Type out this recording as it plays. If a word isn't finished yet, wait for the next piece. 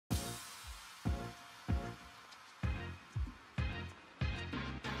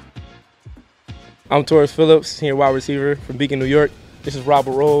I'm Torres Phillips, senior wide receiver from Beacon, New York. This is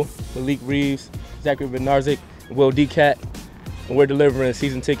Robert Roll, Malik Reeves, Zachary Benarzik, and Will D-Cat, and we're delivering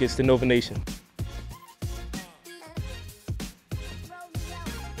season tickets to Nova Nation.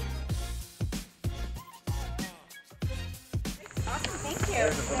 Awesome, thank you.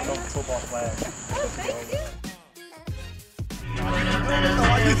 There's a football flag. Oh, thank you.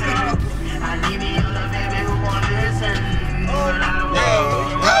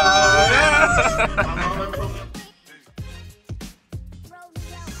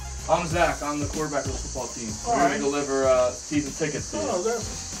 I'm Zach. I'm the quarterback of the football team. We're going to deliver season tickets to you. Oh,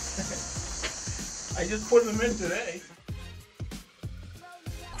 I just put them in today.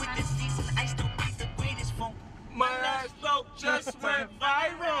 My last note just went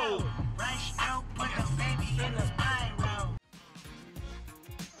viral. Right now, put a baby in a spiral.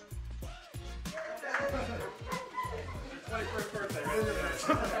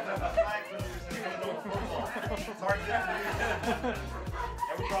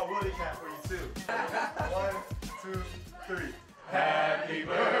 And we brought Willie Cat for you too. 1, 2, 3. Happy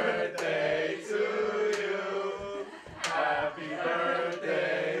birthday to you. Happy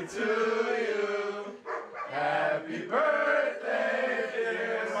birthday to you. Happy birthday,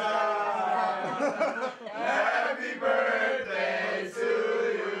 dear Mom. Happy birthday to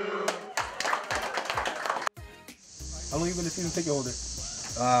you. How long have you been a season ticket holder?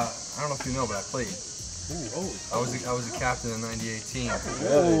 I don't know if you know, but I played. I was a captain in '98 team.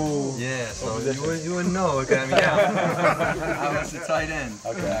 Oh. Yeah, so you wouldn't know looking at me now. I was a tight end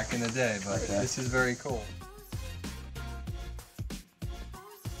back in the day, but this is very cool.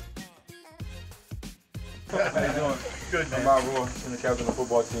 How you doing? Good, man. I'm Bob Roy. I'm the captain of the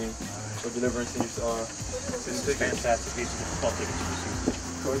football team. We're delivering season tickets. Fantastic. These are the football tickets you received.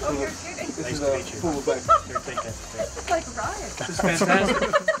 Oh, you're kidding. This Nice is to meet you. Football back. Here, take that. This is like Ryan. This is fantastic.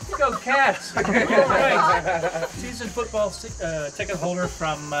 Go Cats! All right. Season football ticket holder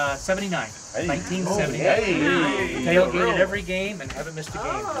from 79. 1979. Tailgated every game and haven't missed a game.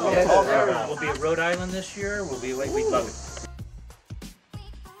 Oh. We'll be at Rhode Island this year. We'll be like, we love it.